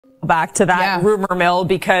back to that rumor mill,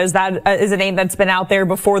 because that is a name that's been out there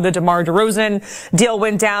before the DeMar DeRozan deal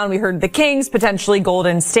went down. We heard the Kings, potentially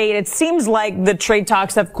Golden State. It seems like the trade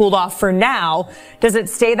talks have cooled off for now. Does it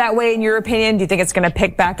stay that way in your opinion? Do you think it's going to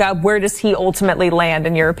pick back up? Where does he ultimately land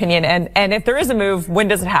in your opinion? And if there is a move, when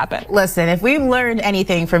does it happen? Listen, if we've learned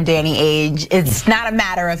anything from Danny Ainge, it's not a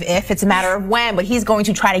matter of if, it's a matter of when, but he's going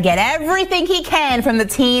to try to get everything he can from the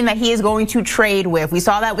team that he is going to trade with. We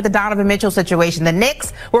saw that with the Donovan Mitchell situation. The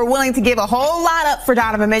Knicks were willing to give a whole lot up for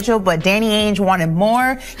Donovan Mitchell, but Danny Ainge wanted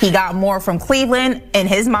more. He got more from Cleveland in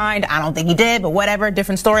his mind. I don't think he did, but whatever,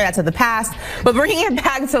 different story, that's of the past. But bringing it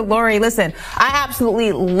back to Lauri, listen, I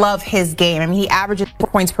absolutely love his game. I mean, he averages 4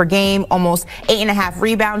 points per game, almost 8.5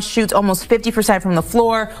 rebounds, shoots almost 50% from the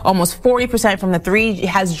floor, almost 40% from the three. He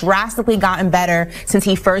has drastically gotten better since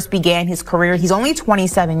he first began his career. He's only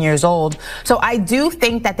 27 years old. So I do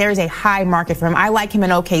think that there's a high market for him. I like him in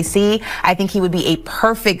OKC. I think he would be a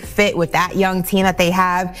perfect fit with that young team that they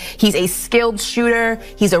have. He's a skilled shooter.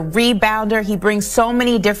 He's a rebounder. He brings so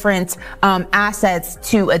many different assets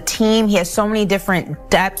to a team. He has so many different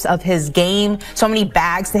depths of his game, so many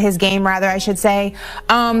bags to his game, rather, I should say.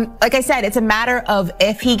 Like I said, it's a matter of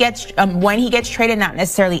if he gets, when he gets traded, not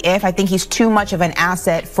necessarily if. I think he's too much of an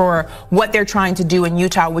asset for what they're trying to do in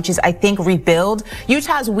Utah, which is, I think, rebuild.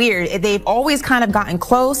 Utah's weird. They've always kind of gotten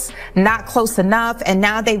close, not close enough, and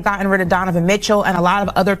now they've gotten rid of Donovan Mitchell and a lot of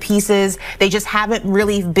other pieces. They just haven't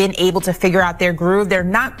really been able to figure out their groove. They're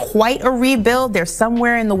not quite a rebuild. They're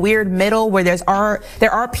somewhere in the weird middle where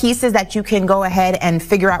there are pieces that you can go ahead and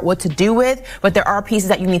figure out what to do with, but there are pieces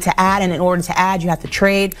that you need to add, and in order to add, you have to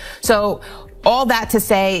trade. So all that to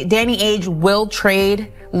say, Danny Ainge will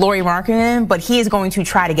trade Lauri Markkanen, but he is going to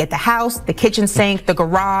try to get the house, the kitchen sink, the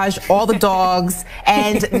garage, all the dogs,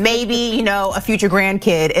 and maybe, you know, a future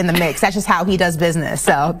grandkid in the mix. That's just how he does business.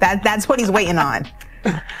 So that's what he's waiting on.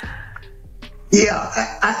 Yeah,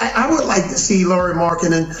 I would like to see Lauri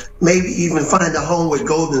Markkanen maybe even find a home with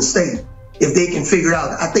Golden State if they can figure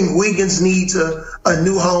out. I think Wiggins needs a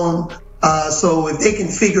new home. So if they can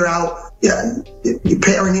figure out, you're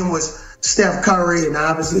pairing him with Steph Curry and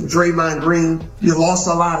obviously Draymond Green, you lost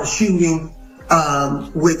a lot of shooting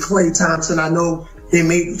with Klay Thompson. I know they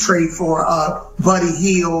made the trade for Buddy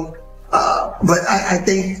Hield. But I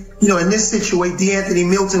think, you know, in this situation, DeAnthony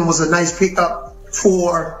Milton was a nice pickup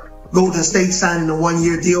for Golden State, signing a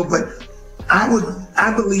one-year deal, but I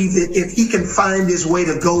believe that if he can find his way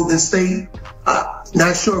to Golden State,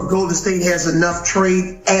 not sure if Golden State has enough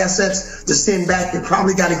trade assets to send back. They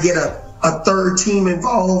probably got to get a third team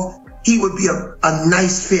involved. He would be a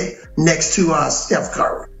nice fit next to Steph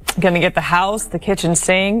Curry. Gonna get the house, the kitchen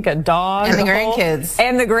sink, a dog, and the grandkids.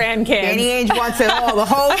 And the grandkids. Danny Ainge wants it all, the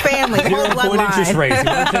whole family, the whole bloodline. Interest rates, he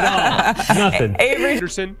wants it all. Nothing. Avery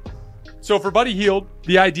Anderson. So for Buddy Hield,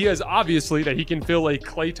 the idea is obviously that he can fill a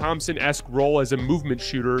Klay Thompson-esque role as a movement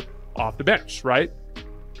shooter off the bench, right?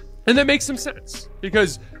 And that makes some sense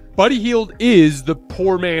because Buddy Hield is the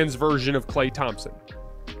poor man's version of Klay Thompson.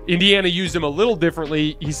 Indiana used him a little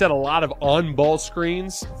differently. He set a lot of on-ball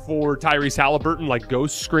screens for Tyrese Halliburton, like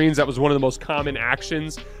ghost screens. That was one of the most common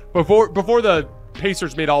actions. Before the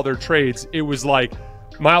Pacers made all their trades, it was like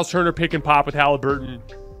Miles Turner pick and pop with Halliburton,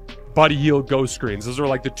 Buddy Hield ghost screens. Those are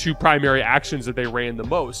like the two primary actions that they ran the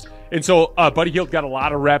most. And so Buddy Hield got a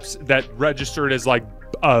lot of reps that registered as like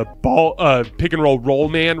pick and roll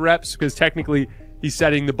man reps, because technically he's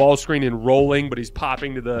setting the ball screen and rolling, but he's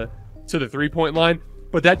popping to the 3-point line.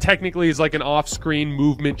 But that technically is like an off-screen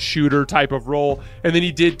movement shooter type of role. And then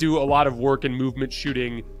he did do a lot of work in movement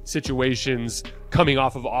shooting situations coming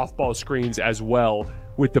off of off-ball screens as well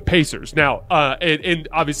with the Pacers. Now, and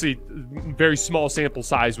obviously very small sample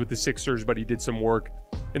size with the Sixers, but he did some work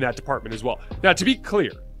in that department as well. Now, to be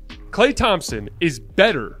clear, Klay Thompson is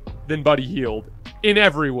better than Buddy Hield in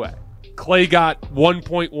every way. Klay got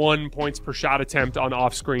 1.1 points per shot attempt on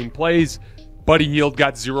off-screen plays. Buddy Hield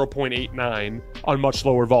got 0.89 on much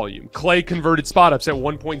lower volume. Klay converted spot-ups at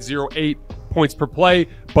 1.08 points per play.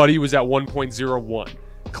 Buddy was at 1.01.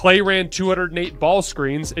 Klay ran 208 ball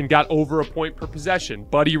screens and got over a point per possession.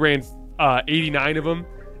 Buddy ran 89 of them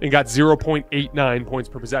and got 0.89 points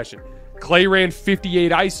per possession. Klay ran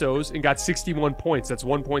 58 ISOs and got 61 points. That's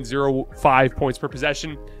 1.05 points per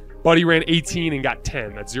possession. Buddy ran 18 and got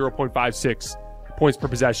 10. That's 0.56 points per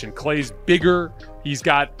possession. Klay's bigger. He's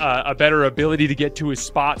got a better ability to get to his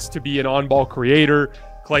spots, to be an on-ball creator.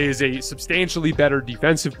 Klay is a substantially better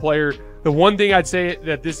defensive player. The one thing I'd say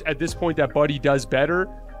that at this point that Buddy does better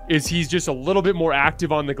is he's just a little bit more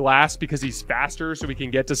active on the glass because he's faster, so he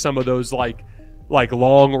can get to some of those like like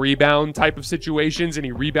long rebound type of situations, and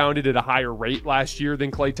he rebounded at a higher rate last year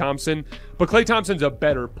than Klay Thompson. But Klay Thompson's a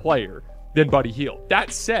better player than Buddy Hield.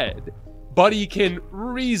 That said, Buddy can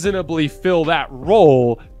reasonably fill that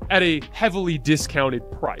role at a heavily discounted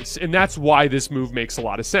price, and that's why this move makes a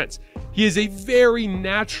lot of sense. He is a very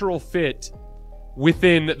natural fit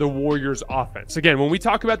within the Warriors offense. Again, when we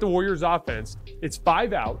talk about the Warriors offense, it's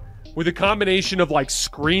 5 out with a combination of like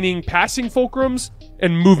screening passing fulcrums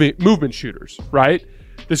and movement shooters, right?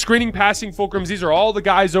 The screening passing fulcrums, these are all the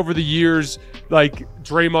guys over the years, like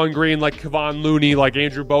Draymond Green, like Kevon Looney, like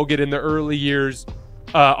Andrew Bogut in the early years.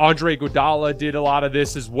 Andre Iguodala did a lot of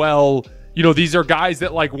this as well. You know, these are guys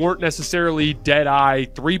that like weren't necessarily dead-eye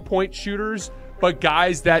three-point shooters, but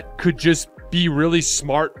guys that could just be really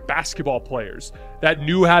smart basketball players that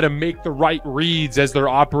knew how to make the right reads as they're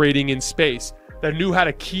operating in space, that knew how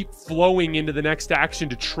to keep flowing into the next action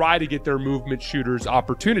to try to get their movement shooters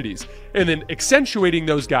opportunities. And then accentuating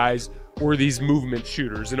those guys were these movement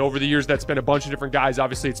shooters. And over the years, that's been a bunch of different guys.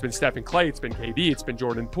 Obviously, it's been Steph and Klay, it's been KD, it's been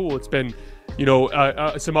Jordan Poole, it's been, you know,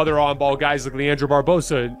 some other on-ball guys like Leandro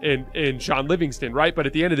Barbosa and Sean Livingston, right? But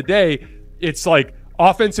at the end of the day, it's like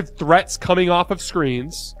offensive threats coming off of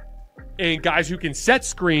screens and guys who can set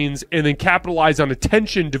screens and then capitalize on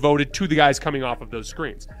attention devoted to the guys coming off of those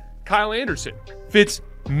screens. Kyle Anderson fits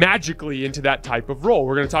magically into that type of role.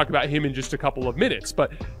 We're going to talk about him in just a couple of minutes,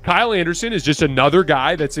 but Kyle Anderson is just another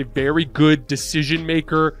guy that's a very good decision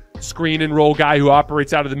maker, screen and roll guy who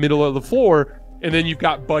operates out of the middle of the floor. And then you've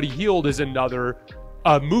got Buddy Hield as another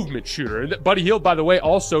movement shooter. And Buddy Hield, by the way,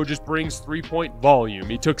 also just brings three-point volume.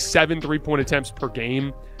 He took 7 3-point attempts per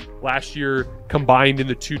game last year combined in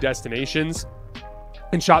the two destinations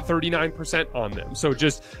and shot 39% on them. So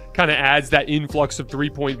just kind of adds that influx of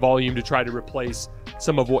three-point volume to try to replace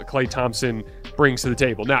some of what Klay Thompson brings to the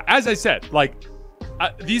table. Now, as I said, like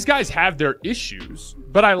these guys have their issues,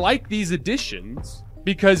 but I like these additions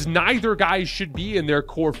because neither guy should be in their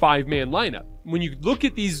core 5-man lineup. When you look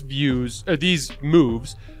at these these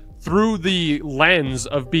moves through the lens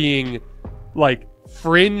of being like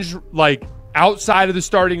fringe, like outside of the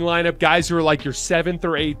starting lineup, guys who are like your 7th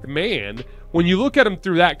or 8th man, when you look at them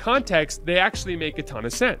through that context, they actually make a ton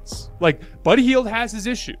of sense. Like Buddy Hield has his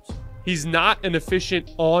issues. He's not an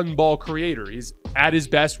efficient on-ball creator. He's at his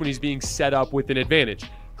best when he's being set up with an advantage.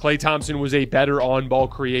 Klay Thompson was a better on-ball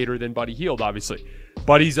creator than Buddy Hield, obviously.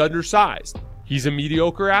 But he's undersized. He's a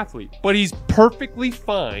mediocre athlete. But he's perfectly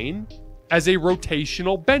fine as a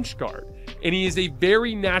rotational bench guard. And he is a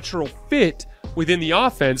very natural fit within the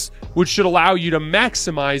offense, which should allow you to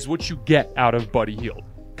maximize what you get out of Buddy Hield.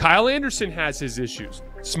 Kyle Anderson has his issues.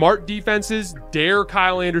 Smart defenses dare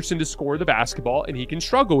Kyle Anderson to score the basketball, and he can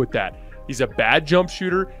struggle with that. He's a bad jump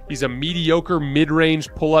shooter. He's a mediocre mid-range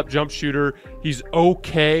pull-up jump shooter. He's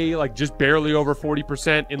okay, like just barely over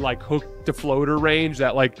 40% in like hook to floater range,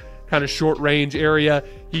 that like kind of short range area.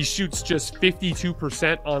 He shoots just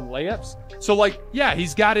 52% on layups. So like, yeah,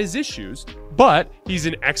 he's got his issues, but he's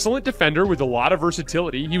an excellent defender with a lot of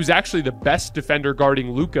versatility. He was actually the best defender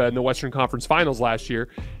guarding Luka in the Western Conference Finals last year.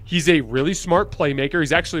 He's a really smart playmaker.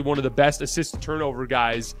 He's actually one of the best assist to turnover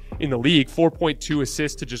guys in the league, 4.2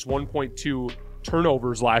 assists to just 1.2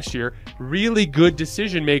 turnovers last year. Really good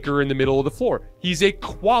decision maker in the middle of the floor. He's a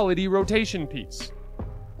quality rotation piece.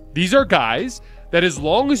 These are guys that as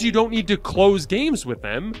long as you don't need to close games with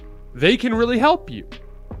them, they can really help you.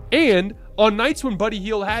 And on nights when Buddy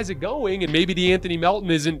Hield has it going and maybe DeAnthony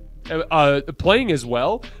Melton isn't playing as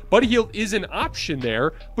well, Buddy Hield is an option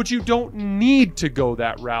there, but you don't need to go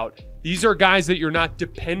that route. These are guys that you're not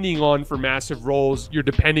depending on for massive roles. You're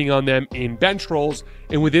depending on them in bench roles.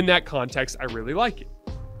 And within that context, I really like it.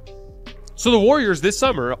 So the Warriors this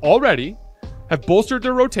summer already have bolstered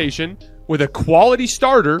their rotation with a quality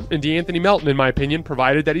starter in DeAnthony Melton, in my opinion,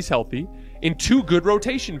 provided that he's healthy, and 2 good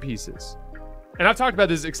rotation pieces. And I've talked about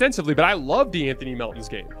this extensively, but I love DeAnthony Melton's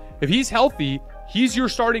game. If he's healthy, he's your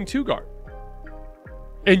starting 2 guard.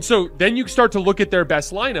 And so then you start to look at their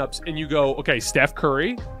best lineups and you go, okay, Steph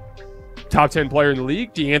Curry, top 10 player in the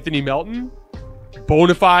league, DeAnthony Melton,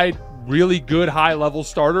 bona fide, really good high-level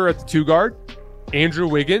starter at the 2 guard, Andrew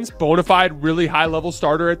Wiggins, bona fide, really high-level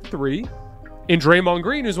starter at the 3, and Draymond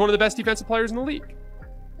Green, who's one of the best defensive players in the league.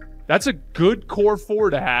 That's a good core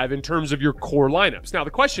 4 to have in terms of your core lineups. Now,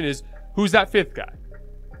 the question is, who's that 5th guy?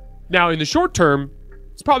 Now, in the short term,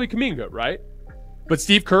 it's probably Kuminga, right? But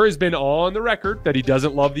Steve Kerr has been on the record that he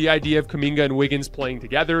doesn't love the idea of Kuminga and Wiggins playing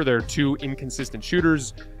together. They're 2 inconsistent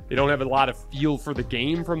shooters. They don't have a lot of feel for the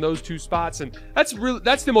game from those 2 spots. And that's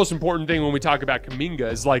the most important thing when we talk about Kuminga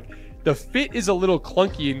is like the fit is a little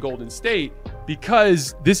clunky in Golden State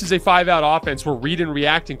because this is a 5-out offense where read and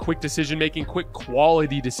react and quick decision-making, quick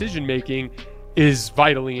quality decision-making is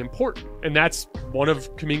vitally important. And that's one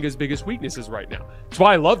of Kuminga's biggest weaknesses right now. That's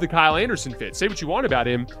why I love the Kyle Anderson fit. Say what you want about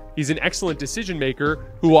him. He's an excellent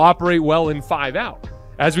decision-maker who will operate well in 5-out.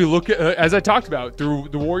 As we look at, as I talked about through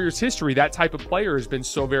the Warriors' history, that type of player has been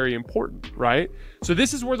so very important, right? So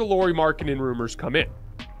this is where the Lauri Markkanen rumors come in.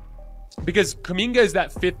 Because Kuminga is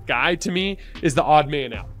that fifth guy, to me, is the odd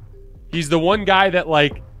man out. He's the one guy that,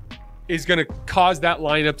 like, is going to cause that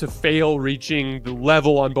lineup to fail reaching the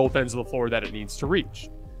level on both ends of the floor that it needs to reach.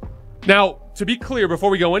 Now, to be clear, before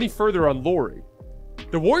we go any further on Lauri,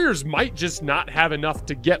 the Warriors might just not have enough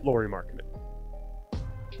to get Lauri Markkanen.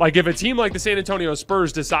 Like, if a team like the San Antonio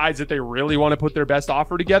Spurs decides that they really want to put their best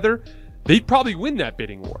offer together, they'd probably win that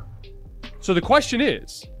bidding war. So the question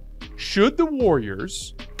is, should the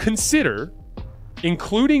Warriors consider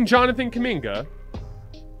including Jonathan Kuminga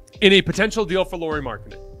in a potential deal for Lauri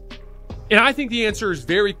Markkanen? And I think the answer is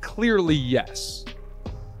very clearly yes.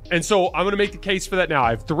 And so I'm going to make the case for that now.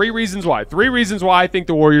 I have 3 reasons why. 3 reasons why I think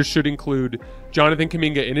the Warriors should include Jonathan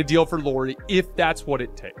Kuminga in a deal for Lauri if that's what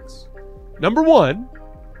it takes. Number 1,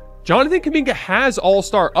 Jonathan Kuminga has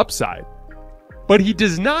all-star upside, but he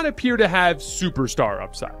does not appear to have superstar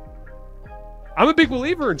upside. I'm a big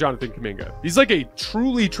believer in Jonathan Kuminga. He's like a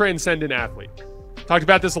truly transcendent athlete. Talked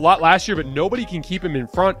about this a lot last year, but nobody can keep him in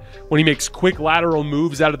front when he makes quick lateral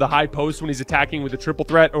moves out of the high post when he's attacking with a triple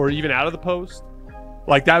threat or even out of the post.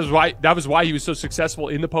 Like, that was why he was so successful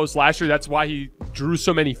in the post last year. That's why he drew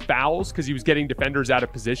so many fouls, because he was getting defenders out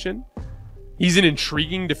of position. He's an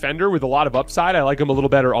intriguing defender with a lot of upside. I like him a little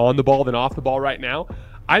better on the ball than off the ball right now.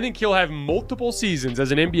 I think he'll have multiple seasons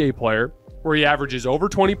as an NBA player where he averages over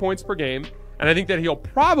 20 points per game, and I think that he'll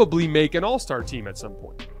probably make an all-star team at some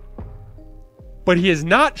point. But he has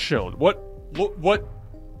not shown what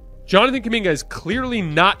Jonathan Kuminga has clearly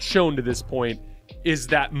not shown to this point is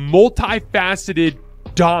that multifaceted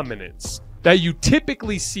dominance that you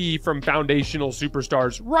typically see from foundational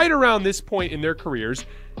superstars right around this point in their careers.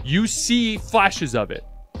 You see flashes of it,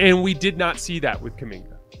 and we did not see that with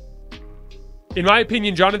Kuminga. In my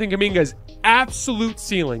opinion, Jonathan Kuminga's absolute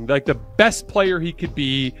ceiling, like the best player he could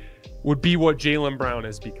be, would be what Jaylen Brown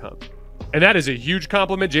has become. And that is a huge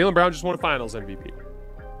compliment. Jaylen Brown just won a Finals MVP.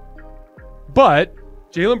 But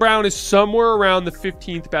Jaylen Brown is somewhere around the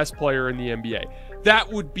 15th best player in the NBA. That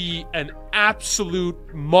would be an absolute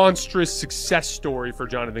monstrous success story for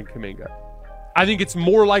Jonathan Kuminga. I think it's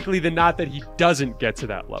more likely than not that he doesn't get to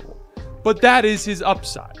that level. But that is his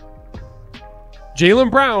upside. Jaylen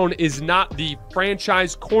Brown is not the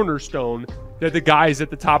franchise cornerstone that the guys at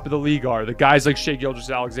the top of the league are. The guys like Shai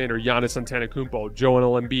Gilgeous-Alexander, Giannis Antetokounmpo,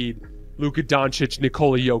 Joel Embiid, Luka Doncic,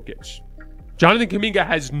 Nikola Jokic. Jonathan Kuminga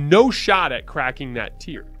has no shot at cracking that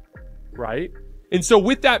tier, right? And so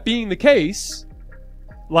with that being the case,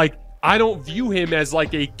 like, I don't view him as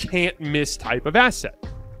like a can't miss type of asset.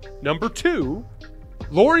 Number 2,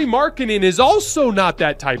 Lauri Markkanen is also not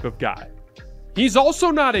that type of guy. He's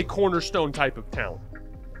also not a cornerstone type of talent.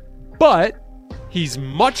 But he's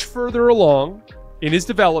much further along in his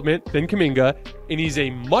development than Kuminga, and he's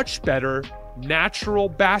a much better natural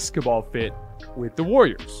basketball fit with the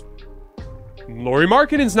Warriors. Lauri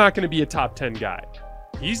Markkanen's not going to be a top 10 guy.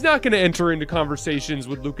 He's not going to enter into conversations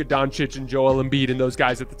with Luka Doncic and Joel Embiid and those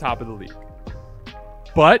guys at the top of the league.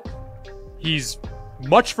 But he's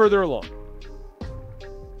much further along.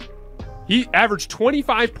 He averaged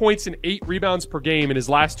 25 points and 8 rebounds per game in his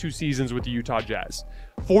last 2 seasons with the Utah Jazz.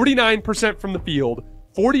 49% from the field,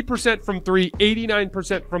 40% from 3,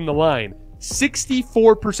 89% from the line,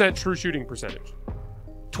 64% true shooting percentage.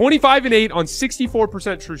 25 and 8 on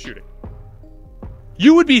 64% true shooting.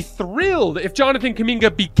 You would be thrilled if Jonathan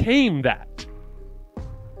Kuminga became that.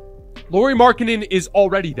 Lauri Markkanen is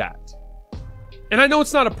already that. And I know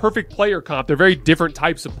it's not a perfect player comp. They're very different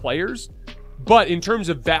types of players. But in terms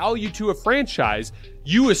of value to a franchise,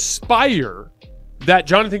 you aspire that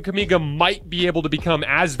Jonathan Kuminga might be able to become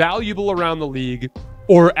as valuable around the league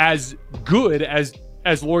or as good as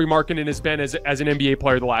Lauri Markkanen has been as an NBA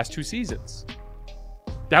player the last 2 seasons.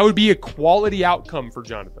 That would be a quality outcome for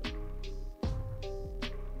Jonathan.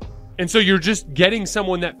 And so you're just getting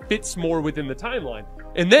someone that fits more within the timeline.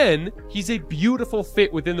 And then he's a beautiful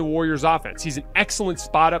fit within the Warriors offense. He's an excellent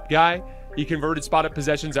spot-up guy. He converted spot-up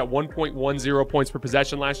possessions at 1.10 points per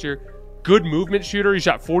possession last year. Good movement shooter. He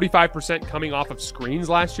shot 45% coming off of screens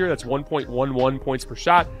last year. That's 1.11 points per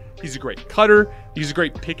shot. He's a great cutter. He's a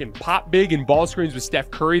great pick and pop big in ball screens with Steph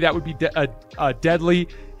Curry. That would be deadly.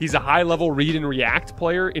 He's a high-level read and react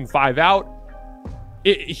player in 5-out.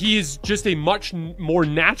 He is just a much more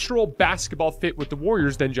natural basketball fit with the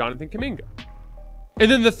Warriors than Jonathan Kuminga.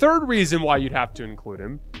 And then the third reason why you'd have to include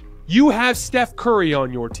him, you have Steph Curry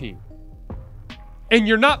on your team. And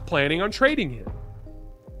you're not planning on trading him.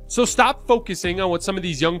 So stop focusing on what some of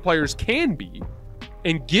these young players can be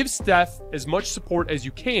and give Steph as much support as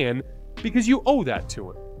you can because you owe that to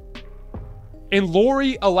him. And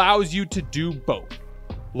Lauri allows you to do both.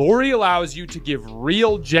 Lauri allows you to give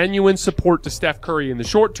real, genuine support to Steph Curry in the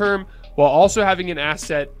short term while also having an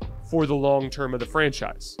asset for the long term of the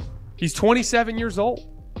franchise. He's 27 years old.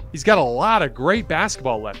 He's got a lot of great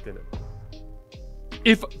basketball left in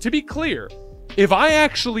him. To be clear, if I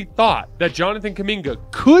actually thought that Jonathan Kuminga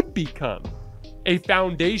could become a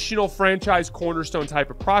foundational franchise cornerstone type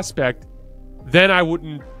of prospect, then I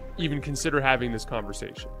wouldn't even consider having this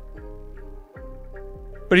conversation.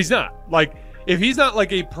 But he's not. Like, if he's not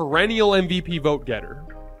like a perennial MVP vote getter,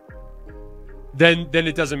 then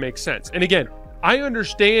it doesn't make sense. And again, I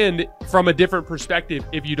understand from a different perspective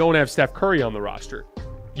if you don't have Steph Curry on the roster.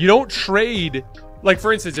 You don't trade, like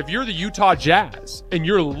for instance, if you're the Utah Jazz and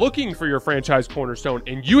you're looking for your franchise cornerstone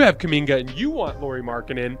and you have Kuminga and you want Lauri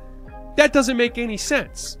Markkanen, that doesn't make any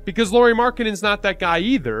sense because Lauri Markkanen's not that guy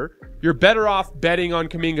either. You're better off betting on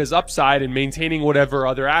Kuminga's upside and maintaining whatever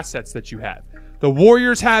other assets that you have. The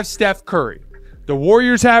Warriors have Steph Curry. The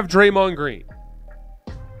Warriors have Draymond Green.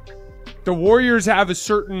 The Warriors have a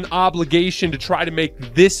certain obligation to try to make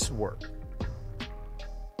this work.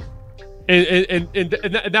 And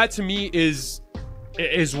that to me is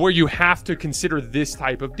where you have to consider this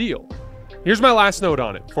type of deal. Here's my last note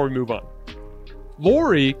on it before we move on.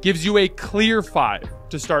 Lauri gives you a clear 5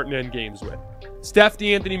 to start and end games with. Steph,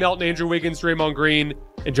 D'Anthony Melton, Andrew Wiggins, Draymond Green,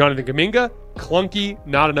 and Jonathan Kuminga, clunky,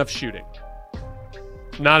 not enough shooting.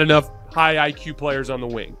 Not enough high IQ players on the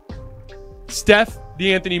wing. Steph,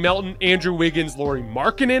 D'Anthony Melton, Andrew Wiggins, Lauri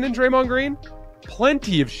Markkanen, and Draymond Green,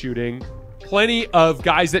 plenty of shooting, plenty of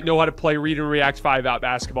guys that know how to play read and react 5-out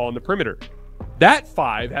basketball on the perimeter. That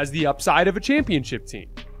 5 has the upside of a championship team.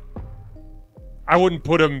 I wouldn't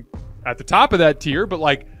put him at the top of that tier, but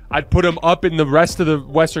like I'd put him up in the rest of the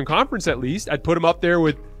Western Conference at least. I'd put him up there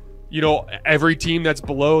with, every team that's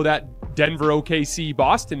below that Denver, OKC,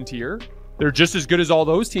 Boston tier. They're just as good as all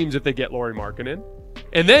those teams if they get Lauri Markkanen.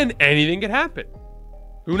 And then anything can happen.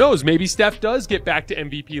 Who knows? Maybe Steph does get back to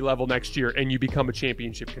MVP level next year and you become a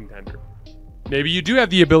championship contender. Maybe you do have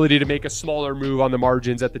the ability to make a smaller move on the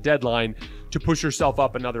margins at the deadline to push yourself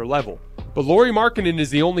up another level. But Lauri Markkanen is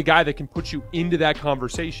the only guy that can put you into that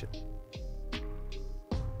conversation.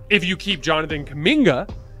 If you keep Jonathan Kuminga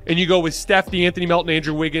and you go with Steph, D'Anthony Melton,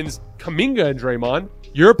 Andrew Wiggins, Kuminga, and Draymond,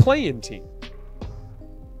 you're a play-in team.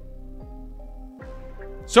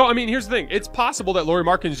 So, I mean, here's the thing. It's possible that Lauri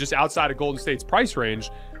Markkanen is just outside of Golden State's price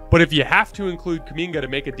range, but if you have to include Kuminga to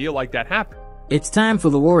make a deal like that happen. It's time for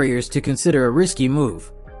the Warriors to consider a risky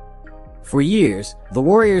move. For years, the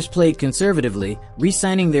Warriors played conservatively,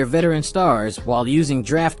 re-signing their veteran stars while using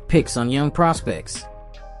draft picks on young prospects.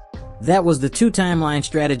 That was the two-timeline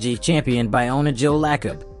strategy championed by owner Joe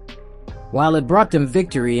Lacob. While it brought them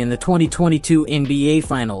victory in the 2022 NBA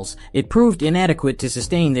Finals, it proved inadequate to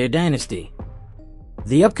sustain their dynasty.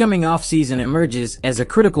 The upcoming offseason emerges as a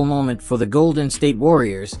critical moment for the Golden State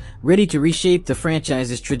Warriors, ready to reshape the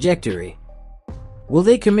franchise's trajectory. Will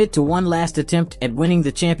they commit to one last attempt at winning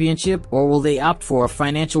the championship, or will they opt for a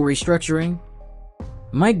financial restructuring?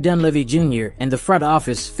 Mike Dunleavy Jr. and the front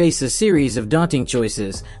office face a series of daunting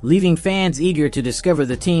choices, leaving fans eager to discover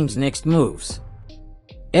the team's next moves.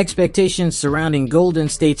 Expectations surrounding Golden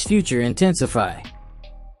State's future intensify.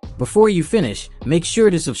 Before you finish, make sure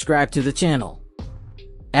to subscribe to the channel.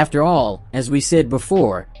 After all, as we said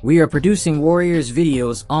before, we are producing Warriors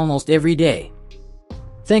videos almost every day.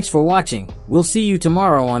 Thanks for watching. We'll see you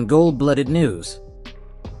tomorrow on Gold-Blooded News.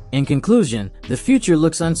 In conclusion, the future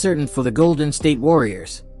looks uncertain for the Golden State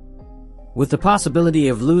Warriors. With the possibility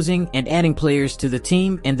of losing and adding players to the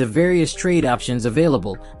team and the various trade options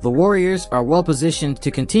available, the Warriors are well positioned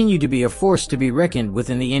to continue to be a force to be reckoned with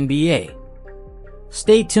in the NBA.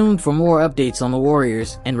 Stay tuned for more updates on the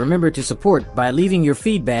Warriors, and remember to support by leaving your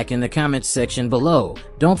feedback in the comments section below.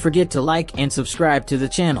 Don't forget to like and subscribe to the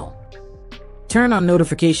channel. Turn on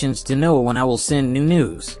notifications to know when I will send new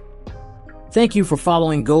news. Thank you for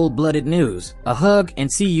following Gold-Blooded News. A hug and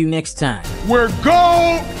see you next time. We're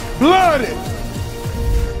gold-blooded!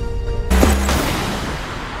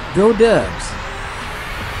 Go Dubs!